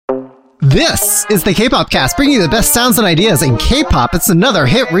This is the K-Pop Cast, bringing you the best sounds and ideas in K-Pop. It's another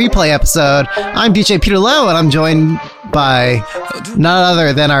hit replay episode. I'm DJ Peter Lowe, and I'm joined by none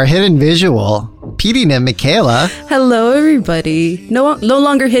other than our hidden visual, PD Nim Michaela. Hello, everybody. No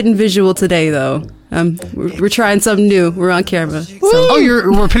longer hidden visual today, though. We're trying something new. We're on camera. So.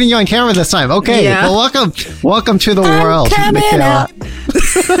 Oh, we're putting you on camera this time. Okay. Yeah. Well, welcome to the world, Michaela.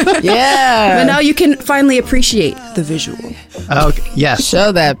 Yeah. But now you can finally appreciate the visual. Okay. Yes.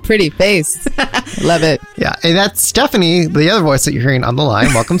 Show that pretty face. Love it. Yeah. And that's Stephanie, the other voice that you're hearing on the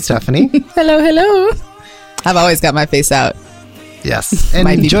line. Welcome, Stephanie. Hello. I've always got my face out. Yes. And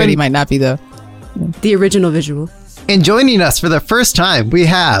might be pretty, might not be though. The original visual. And joining us for the first time, we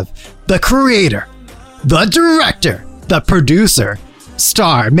have the creator, the director, the producer,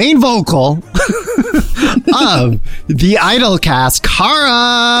 star, main vocal of the Idol cast,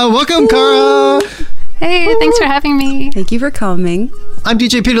 Kara. Welcome, Kara. Hey, thanks for having me. Thank you for coming. I'm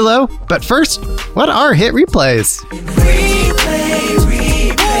DJ Peter Lowe, but first, what are hit replays?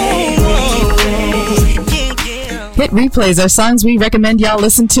 Hit replays are songs we recommend y'all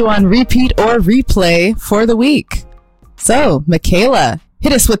listen to on repeat or replay for the week. So, Michaela,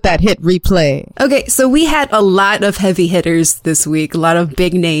 hit us with that hit replay. Okay, so we had a lot of heavy hitters this week, a lot of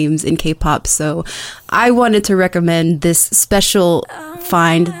big names in K-pop. So I wanted to recommend this special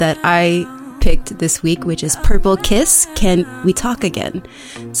find that I picked this week, which is Purple Kiss, Can We Talk Again?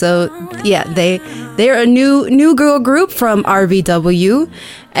 So yeah, they're a new girl group from RBW,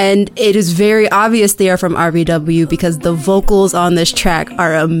 and it is very obvious they are from RBW because the vocals on this track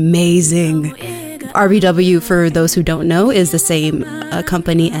are amazing. RBW, for those who don't know, is the same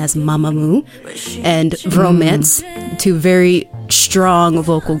company as Mamamoo and Romance, two very strong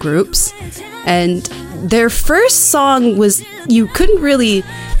vocal groups. And their first song was,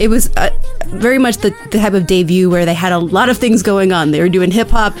 it was very much the type of debut where they had a lot of things going on. They were doing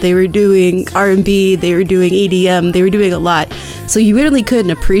hip-hop, they were doing R&B, they were doing EDM, they were doing a lot. So you really couldn't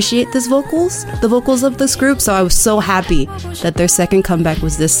appreciate the vocals of this group. So I was so happy that their second comeback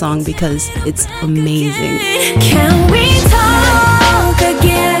was this song because it's amazing. Can we talk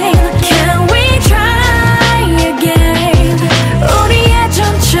again? Can we try again? 우리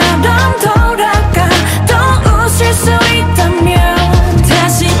예전처럼 돌아가 또 웃을 수 있다면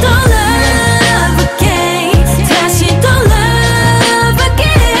다시 또 love again 다시 또 love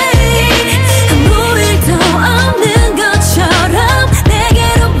again 아무 일도 없는 것처럼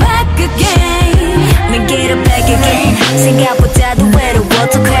내게로 back again 내게로 back again 생각보다도 외로워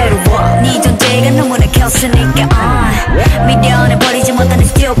더 괴로워 네 존재가 너무나 컸으니까 미련해버리지 못하는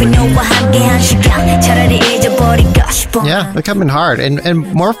stupid 너와 함께한 시간 차라리 잊어버릴까 싶어. Yeah, they're coming hard and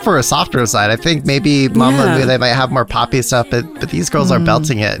more for a softer side. I think maybe Mamamoo, they might have more poppy stuff, but these girls are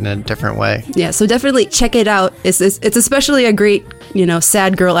belting it in a different way. Yeah, so definitely check it out. It's especially a great,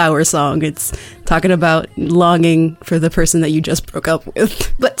 sad girl hour song. It's talking about longing for the person that you just broke up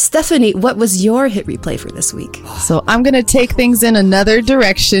with. But Stephanie, what was your hit replay for this week? So I'm going to take things in another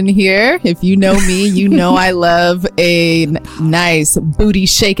direction here. If you know me, you know I love a nice booty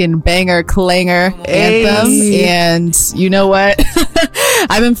shaking banger clanger anthem. And you know what?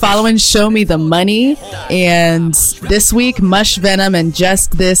 I've been following Show Me the Money, and this week Mush Venom and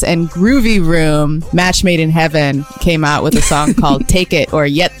Just This and Groovy Room, Match Made in Heaven, came out with a song called Take It or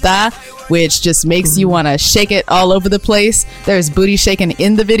Yetta, which just makes you want to shake it all over the place. There's booty shaking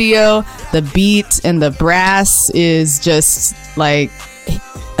in the video. The beat and the brass is just like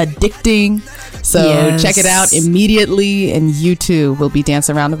addicting. So check it out immediately, and you too will be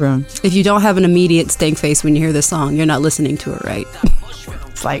dancing around the room. If you don't have an immediate stank face when you hear this song, you're not listening to it right.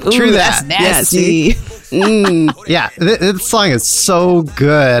 It's like, ooh, true, that's nasty. Yeah, this song is so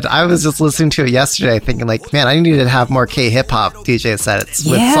good. I was just listening to it yesterday thinking like, man, I need to have more K-hip-hop DJ sets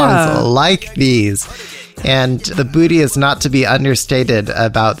with songs like these. And the booty is not to be understated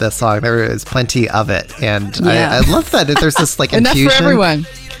about this song. There is plenty of it. And I love that there's this like enough infusion. For everyone.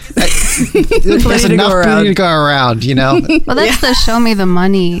 There's enough booty to go around, Well, that's the Show Me the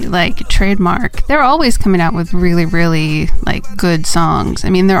Money trademark. They're always coming out with really, really good songs. I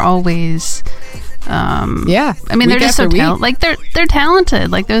mean, they're always I mean, they're just so talented. They're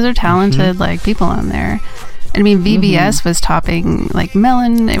talented. Those are talented people on there. I mean, VBS was topping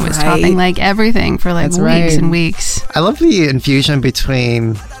Melon. It was topping everything for weeks and weeks. I love the infusion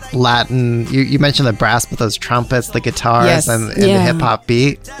between Latin. You mentioned the brass with those trumpets, the guitars, and the hip hop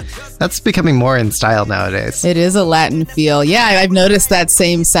beat. That's becoming more in style nowadays. It is a Latin feel. Yeah, I've noticed that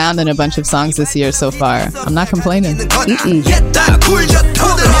same sound in a bunch of songs this year so far. I'm not complaining.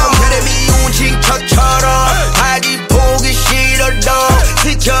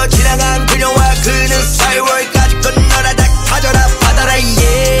 스쳐 지나간 그녀와 그는 4월까지 건너라 다 가져라 받아라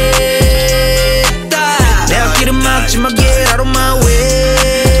yeah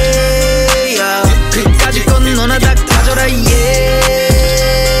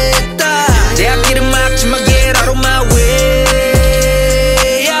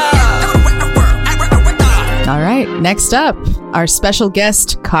Next up, our special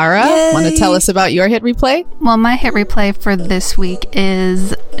guest, Kara. Want to tell us about your hit replay? Well, my hit replay for this week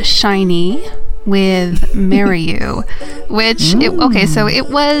is SHINee with Marry You, which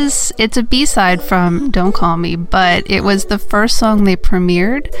it's a B-side from Don't Call Me, but it was the first song they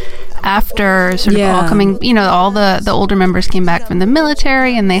premiered after sort of all coming, all the older members came back from the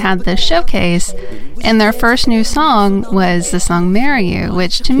military and they had this showcase, and their first new song was the song Marry You,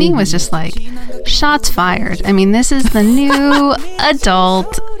 which to me was just like shots fired. I mean, this is the new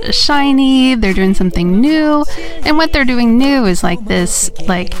adult SHINee. They're doing something new, and what they're doing new is like this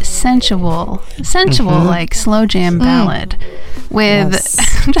like sensual like slow jam ballad with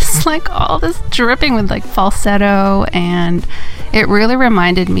just like all this dripping with like falsetto, and it really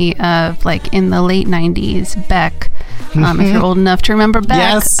reminded me of like in the late 90s Beck. If you're old enough to remember Beck.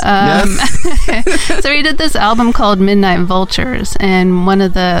 Yes. So he did this album called Midnight Vultures, and one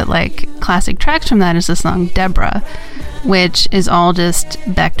of the like classic tracks from that is the song Deborah, which is all just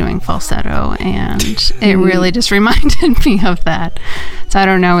Beck doing falsetto, and it really just reminded me of that. So I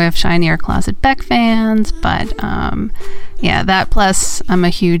don't know if SHINee are closet Beck fans, but that plus I'm a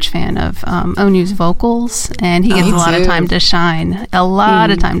huge fan of Onu's vocals, and he gets a lot of time to shine. A lot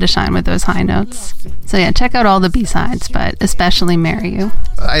of time to shine with those high notes. So yeah, check out all the B-sides, but especially Marry You.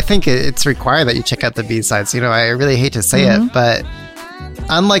 I think it's required that you check out the B-sides. I really hate to say it, but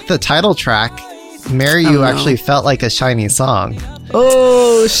unlike the title track, Marry You actually felt like a SHINee song.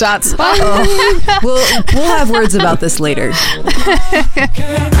 Oh, shots fired. We'll have words about this later. I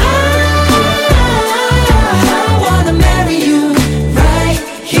wanna marry you right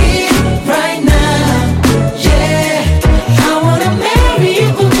here, right now. Yeah, I wanna marry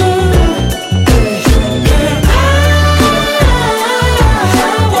you.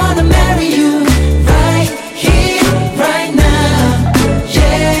 I wanna marry you right here, right now.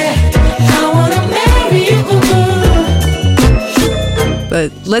 Yeah, I wanna marry you.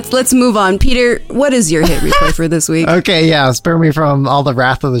 But let's move on. Peter, what is your hit replay for this week? Okay, yeah, spare me from all the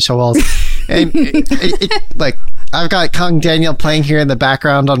wrath of the Shoals. And like I've got Kong Daniel playing here in the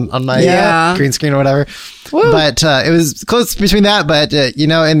background on my green screen or whatever. Woo. But it was close between that. But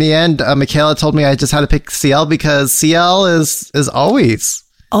in the end, Michaela told me I just had to pick CL because CL is always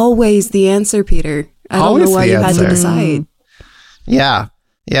the answer, Peter. I don't know why you had to decide. Yeah.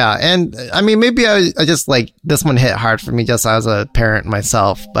 And I mean, maybe I just like this one hit hard for me just as a parent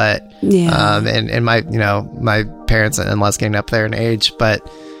myself, but and my my parents and in-laws getting up there in age, but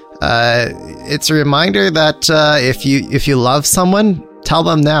it's a reminder that if you love someone, tell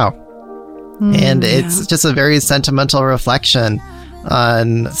them now. And it's just a very sentimental reflection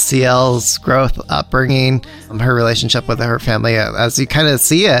on CL's growth, upbringing, her relationship with her family, as you kind of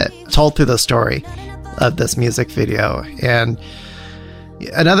see it told through the story of this music video. And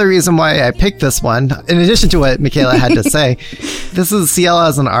another reason why I picked this one, in addition to what Michaela had to say, this is CL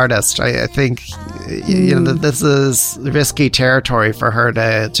as an artist. I think this is risky territory for her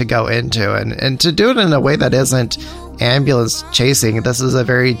to go into, and to do it in a way that isn't ambulance chasing. This is a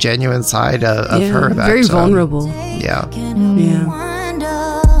very genuine side of her. That, very vulnerable. Yeah.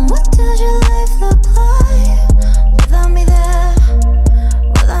 What does your life look like without me there?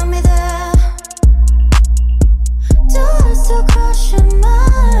 Without me there? Do I still cross your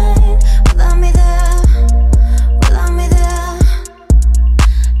mind without me there? Without me there?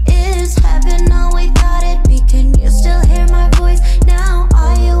 Is heaven all we thought it'd be? Can you still hear my voice now?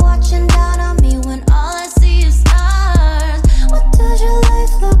 Are you watching down on me when all I see is stars? What does your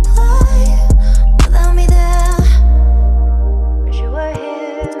life look like without me there? Wish you were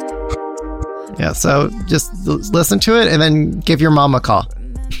here. Yeah, so just listen to it and then give your mom a call.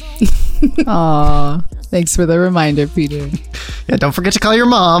 Aw, thanks for the reminder, Peter. Yeah, don't forget to call your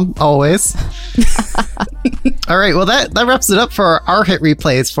mom, always. All right, well, that wraps it up for our hit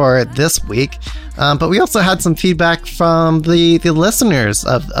replays for this week. But we also had some feedback from the listeners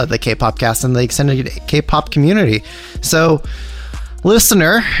of the K-Pop cast and the extended K-Pop community. So,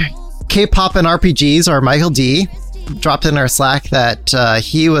 listener, K-Pop and RPGs, or Michael D., dropped in our Slack that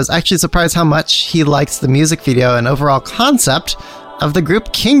he was actually surprised how much he likes the music video and overall concept of the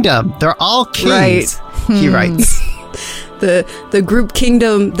group Kingdom. They're all kings, he writes. The group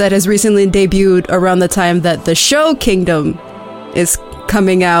Kingdom that has recently debuted around the time that the show Kingdom is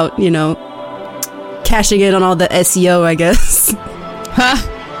coming out, cashing in on all the SEO, I guess. Huh?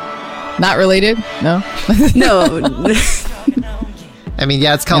 Not related? No? No. I mean,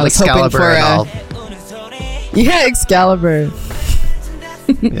 yeah, it's called Excalibur and all. Yeah, Excalibur.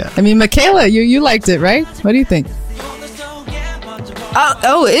 Yeah. I mean, Michaela, you liked it, right? What do you think?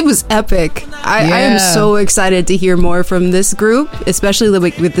 Oh, it was epic. I am so excited to hear more from this group, especially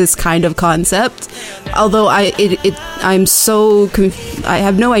with this kind of concept. Although I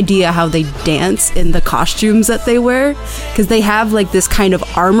have no idea how they dance in the costumes that they wear, because they have like this kind of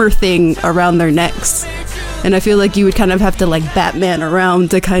armor thing around their necks, and I feel like you would kind of have to like Batman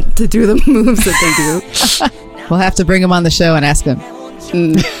around to do the moves that they do. We'll have to bring him on the show and ask him.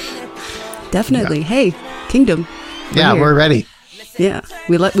 Definitely. Yeah. Hey, Kingdom. We're ready. Yeah,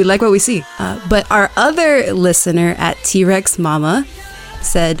 we like what we see. But our other listener at T-Rex Mama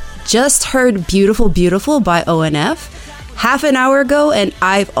said, just heard Beautiful Beautiful by ONF half an hour ago, and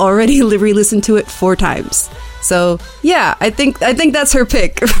I've already re-listened to it 4 times. So yeah, I think that's her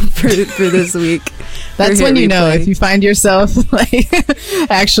pick for this week. That's when you know if you find yourself like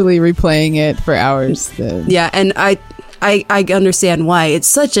actually replaying it for hours. Then. Yeah, and I understand why. It's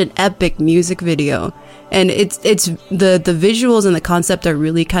such an epic music video. And it's the visuals and the concept are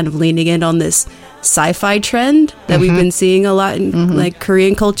really kind of leaning in on this sci-fi trend that we've been seeing a lot in like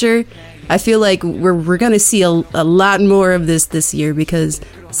Korean culture. I feel like we're going to see a lot more of this year, because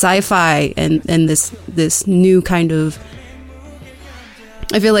sci-fi and this new kind of,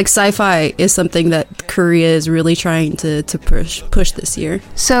 I feel like sci-fi is something that Korea is really trying to push this year.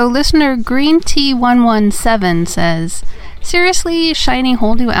 So listener Green T117 says, seriously, SHINee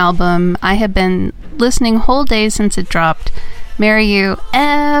whole new album. I have been listening whole days since it dropped. Marry You,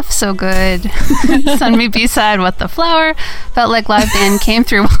 F, so good. Send Me B-side, What the Flower. Felt like live band came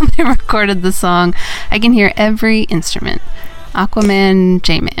through while they recorded the song. I can hear every instrument. Aquaman,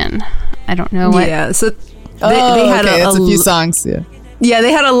 J-Man. I don't know what. Yeah, so they had a few songs, yeah. Yeah,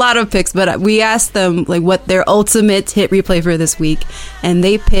 they had a lot of picks, but we asked them like what their ultimate hit replay for this week, and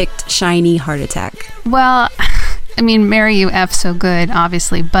they picked SHINee Heart Attack. Well, I mean, Marry You, F, so good,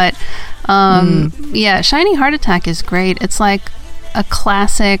 obviously, but yeah, SHINee Heart Attack is great. It's like a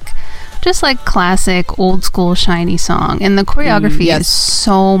classic, just like classic old school SHINee song, and the choreography is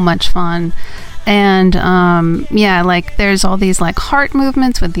so much fun. And yeah, like there's all these like heart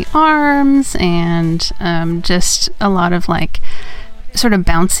movements with the arms, and just a lot of like sort of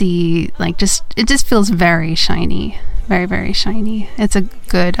bouncy, like it just feels very SHINee. Very, very SHINee. It's a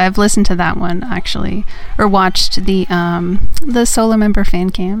good. I've listened to that one actually, or watched the solo member fan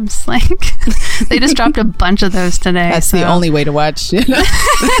cams. Like they just dropped a bunch of those today. That's the only way to watch. Well,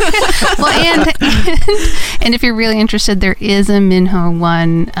 and if you're really interested, there is a Minho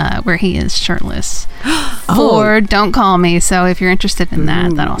one where he is shirtless for "Don't Call Me." So if you're interested in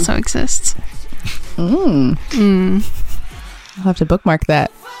that also exists. I'll have to bookmark that.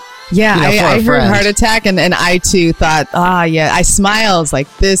 Yeah, I heard Heart Attack, and I too thought, I smiled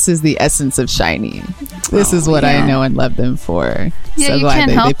like, this is the essence of SHINee. This is what I know and love them for. Yeah, so you can't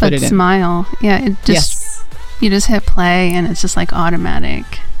help but smile. Yeah, it just you just hit play, and it's just like automatic.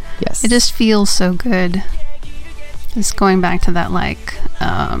 Yes, it just feels so good. Just going back to that, like,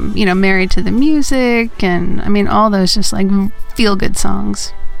 Married to the Music, and I mean all those just like feel good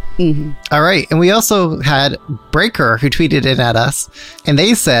songs. Mm-hmm. All right. And we also had Breaker, who tweeted in at us, and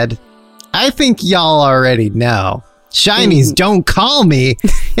they said, I think y'all already know. SHINee's Don't Call Me.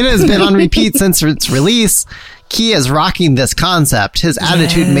 It has been on repeat since its release. Key is rocking this concept. His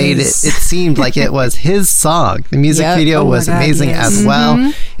attitude made it seemed like it was his song. The music video was amazing as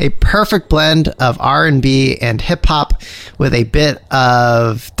well. A perfect blend of R&B and hip hop with a bit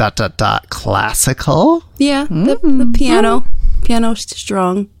of ... classical. Yeah, the piano. Piano's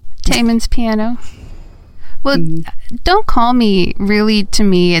strong. Taemin's piano. Well, Don't Call Me, really, to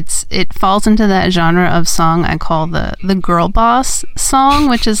me, it falls into that genre of song I call the girl boss song,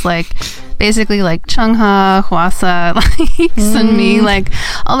 which is like basically like Chungha, Hwasa, like Sunmi, like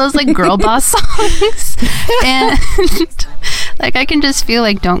all those like girl boss songs. And like I can just feel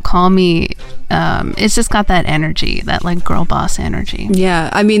like Don't Call Me, it's just got that energy, that like girl boss energy. Yeah,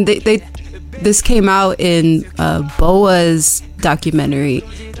 I mean this came out in Boa's documentary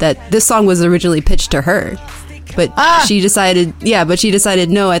that this song was originally pitched to her, but she decided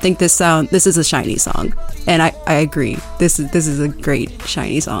no, I think this is a SHINee song, and I agree. This is a great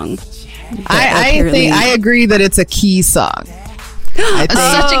SHINee song. I agree that it's a Key song.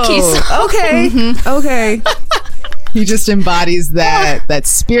 Such a Key song. Okay. Okay. He just embodies that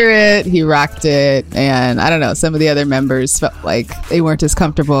spirit. He rocked it, and I don't know, some of the other members felt like they weren't as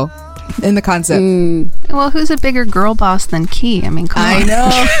comfortable in the concept. Well, who's a bigger girl boss than Key? I mean, come on. I know.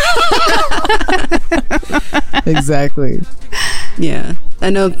 Exactly. Yeah. I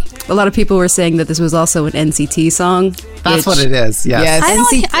know a lot of people were saying that this was also an NCT song. That's what it is. Yes.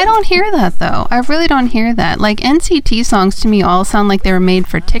 I don't hear that though. I really don't hear that. Like NCT songs to me all sound like they were made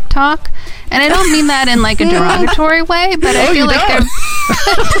for TikTok, and I don't mean that in like a derogatory way, but I feel like they're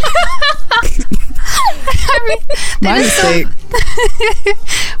My mistake.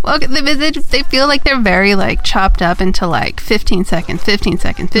 Well, they feel like they're very like chopped up into like 15 seconds,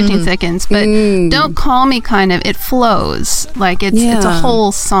 but Don't Call Me kind of, it flows like it's a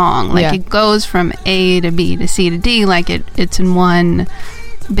whole song, like it goes from A to B to C to D, like it's in one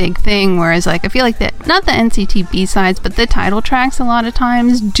big thing, whereas like I feel like that, not the NCT B-sides, but the title tracks a lot of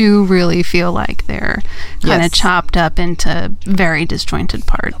times do really feel like they're kind of chopped up into very disjointed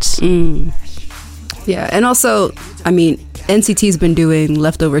parts. Yeah, and also, I mean, NCT's been doing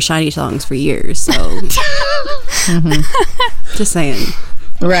leftover Shiny songs for years, so just saying.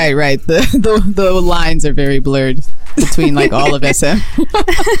 Right. The lines are very blurred between like all of SM.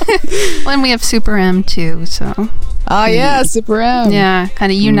 When we have Super M too, so. Oh yeah, Super M. Yeah,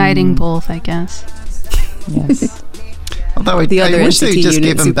 kind of uniting both, I guess. Yes. Although I wish they just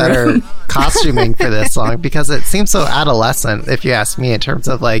gave him better costuming for this song, because it seems so adolescent, if you ask me, in terms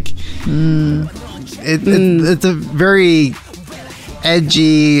of like it's a very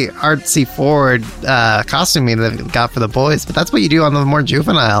edgy, artsy forward costuming that they've got for the boys, but that's what you do on the more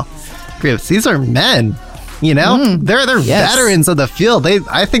juvenile groups. These are men, you know? They're veterans of the field.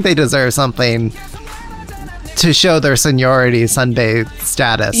 I think they deserve something to show their seniority Sunday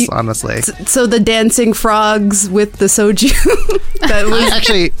status, honestly. So the dancing frogs with the soju. That was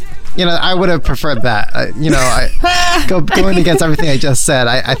actually, I would have preferred that. Going against everything I just said,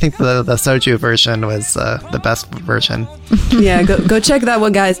 I think the soju version was the best version. Yeah, go check that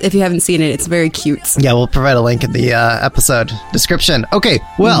one, guys, if you haven't seen it. It's very cute. Yeah, we'll provide a link in the episode description. Okay,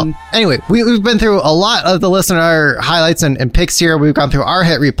 well, anyway, we've been through a lot of the listener highlights and picks here. We've gone through our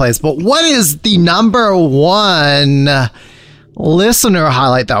hit replays, but what is the number one listener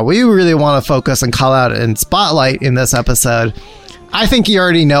highlight that we really want to focus and call out and spotlight in this episode? I think you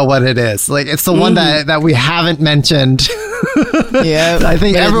already know what it is. Like, it's the one that we haven't mentioned. Yeah, I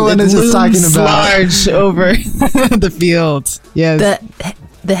think everyone is just talking about large over the field. Yes,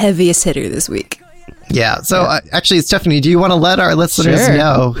 the heaviest hitter this week. Yeah. So actually, Stephanie, do you want to let our listeners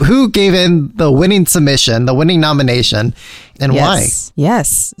know who gave in the winning submission, the winning nomination, and why?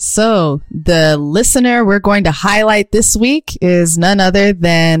 Yes. So the listener we're going to highlight this week is none other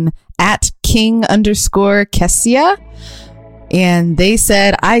than @King_Kessia. And they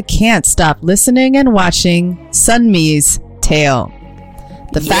said, I can't stop listening and watching Sunmi's Tale.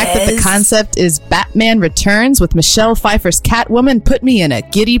 The fact that the concept is Batman Returns with Michelle Pfeiffer's Catwoman put me in a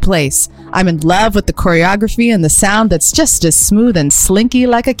giddy place. I'm in love with the choreography and the sound that's just as smooth and slinky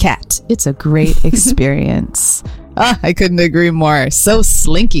like a cat. It's a great experience. I couldn't agree more. So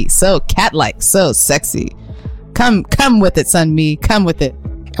slinky, so cat-like, so sexy. Come with it, Sunmi. Come with it.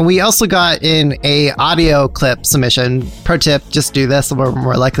 And we also got in a audio clip submission. Pro tip, just do this. We're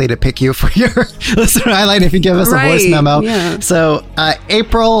more likely to pick you for your listener highlight if you give us a voice memo. Yeah. So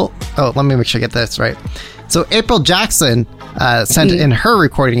April, let me make sure I get this right. So April Jackson sent in her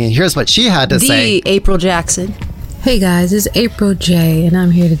recording, and here's what she had to say. April Jackson. Hey guys, it's April J, and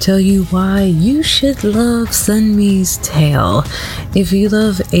I'm here to tell you why you should love Sunmi's Tale. If you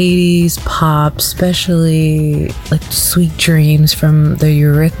love 80s pop, especially like Sweet Dreams from the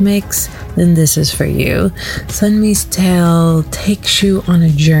Eurythmics, then this is for you. Sunmi's Tale takes you on a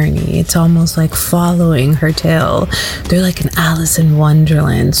journey. It's almost like following her tale. They're like an Alice in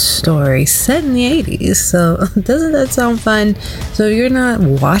Wonderland story set in the 80s. So doesn't that sound fun? So if you're not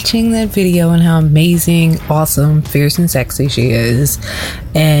watching that video and how amazing, awesome, fierce and sexy she is,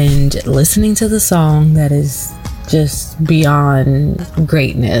 and listening to the song that is just beyond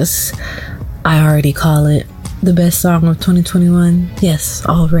greatness, I already call it the best song of 2021. Yes,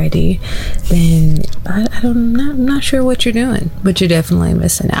 already. Then I'm not sure what you're doing, but you're definitely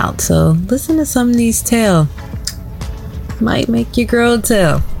missing out. So listen to Sunmi's Tale. Might make your girl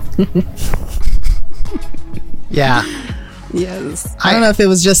tell. Yeah. Yes. I don't know if it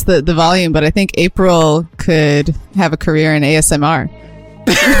was just the volume, but I think April could have a career in ASMR.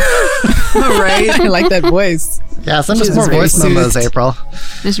 Right? I like that voice. Yeah, send us more voice memos, April.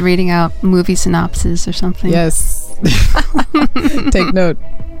 Just reading out movie synopses or something. Yes. Take note.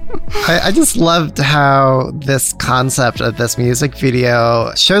 I just loved how this concept of this music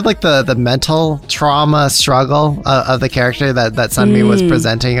video showed like the mental trauma struggle of the character that Sunmi was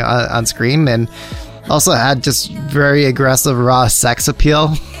presenting on screen, and also had just very aggressive raw sex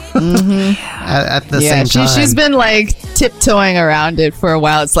appeal at the same time. She's been like tiptoeing around it for a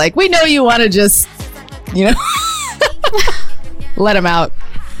while. It's like, we know you want to just, let him out.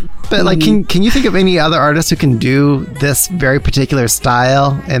 But like, can you think of any other artists who can do this very particular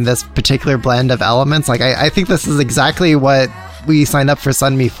style and this particular blend of elements? Like, I think this is exactly what we signed up for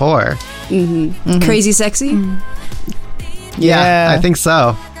Sunmi for. Crazy sexy? Yeah, I think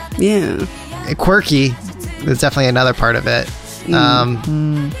so. Yeah. Quirky is definitely another part of it.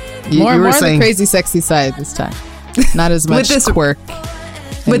 More were saying the crazy sexy side this time. Not as much quirk.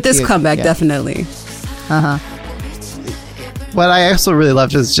 With this comeback, definitely. What I also really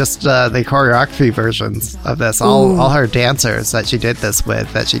loved is just the choreography versions of this. All her dancers that she did this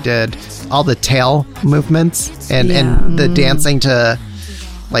with, that she did all the tail movements and the dancing to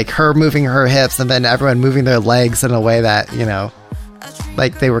like her moving her hips and then everyone moving their legs in a way that, you know,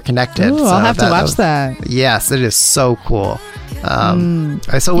 like they were connected. Ooh, so I'll have to watch that. Yes, it is so cool.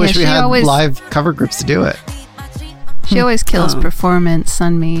 I so wish we had live cover groups to do it. She always kills performance,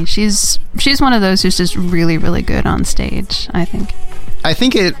 Sunmi. She's one of those who's just really, really good on stage, I think. I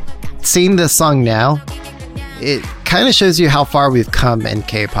think seeing this song now, it kind of shows you how far we've come in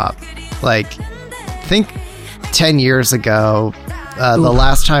K-pop. Like, think 10 years ago, the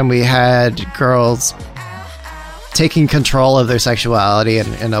last time we had girls taking control of their sexuality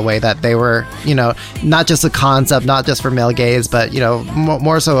in a way that they were, you know, not just a concept, not just for male gaze, but, you know,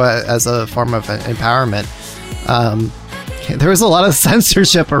 more so as a form of empowerment. There was a lot of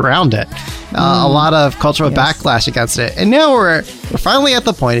censorship around it, a lot of cultural backlash against it, and now we're finally at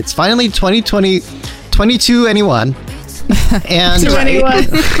the point. It's finally 22 anyone, and 21.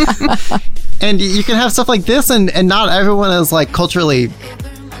 And you can have stuff like this, and not everyone is like culturally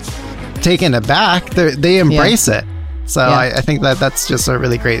taken aback. They embrace it. So I think that's just a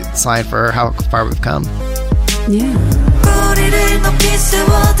really great sign for how far we've come. Yeah.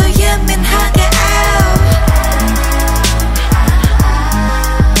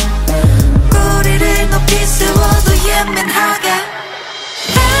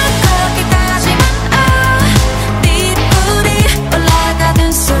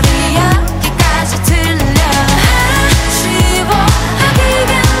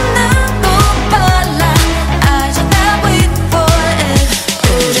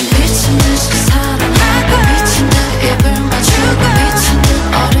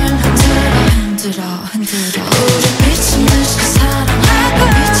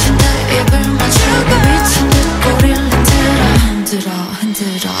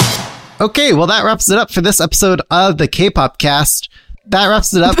 Okay, well, that wraps it up for this episode of the K-Pop Cast. That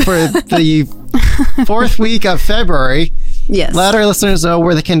wraps it up for the 4th week of February. Yes. Let our listeners know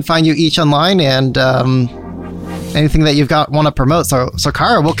where they can find you each online and anything that you've want to promote. So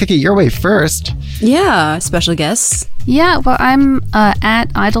Kara, we'll kick it your way first. Yeah, special guests. Yeah, well, I'm at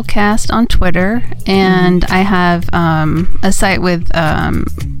Idolcast on Twitter, and I have a site with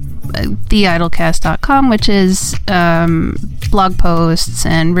theidolcast.com, which is blog posts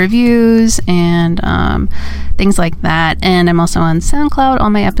and reviews and things like that. And I'm also on SoundCloud. All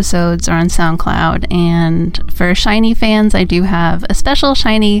my episodes are on SoundCloud. And for SHINee fans, I do have a special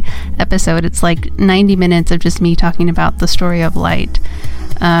SHINee episode. It's like 90 minutes of just me talking about the story of Light.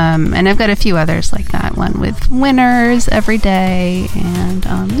 And I've got a few others like that one with winners every day. And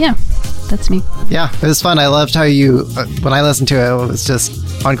yeah, that's me. Yeah, it was fun. I loved how you, when I listened to it, it was just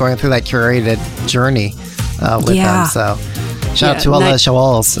fun going through that curated journey with them. So shout out to all the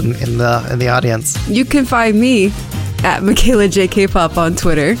Shoals in the audience. You can find me at Michaela J. K-Pop on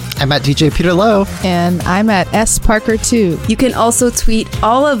Twitter. I'm at DJ Peter Lowe. And I'm at S Parker 2. You can also tweet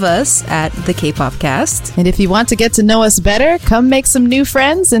all of us at the K-Pop Cast. And if you want to get to know us better, come make some new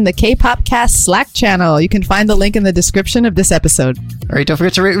friends in the K-Pop Cast Slack channel. You can find the link in the description of this episode. All right, don't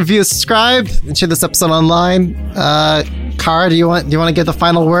forget to rate, review, subscribe, and share this episode online. Kara, do you want to give the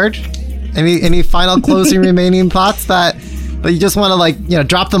final word? Any final closing remaining thoughts that you just want to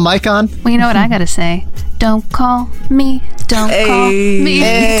drop the mic on? Well, you know what I gotta say. Don't call me. Don't call me.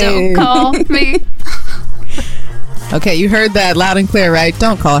 Don't call me. Okay, you heard that loud and clear, right?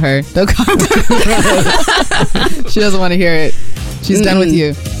 Don't call her. Don't call her. She doesn't want to hear it. She's done with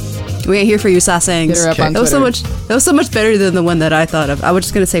you. We ain't here for you, Sasangs. Get her up on Twitter. That was so much better than the one that I thought of. I was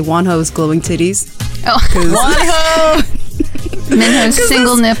just gonna say Wonho's glowing titties. Oh, Wonho! Minho's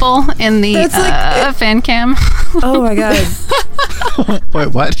single nipple in the fan cam. Oh my god! Wait,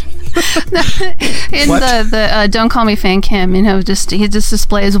 what? In the Don't Call Me fan cam, he just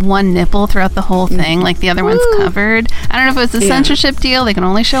displays one nipple throughout the whole thing, like the other one's covered. I don't know if it was a censorship deal; they can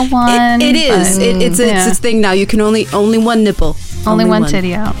only show one. It is. It's a thing now. You can only one nipple. Only one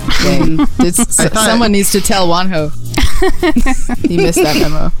titty out. Someone needs to tell Wonho. He missed that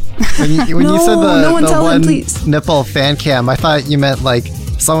memo. When you said the one nipple fan cam, I thought you meant like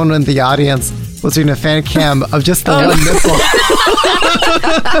someone in the audience was doing a fan cam of just the one nipple.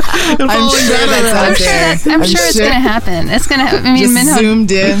 I'm sure it's gonna happen. It's gonna. I mean, Minho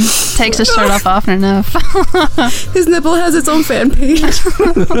zoomed in, takes his shirt off often enough. His nipple has its own fan page.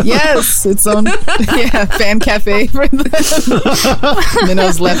 Yes, its own fan cafe for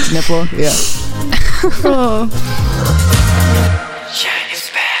Minho's left nipple. Yeah. Oh.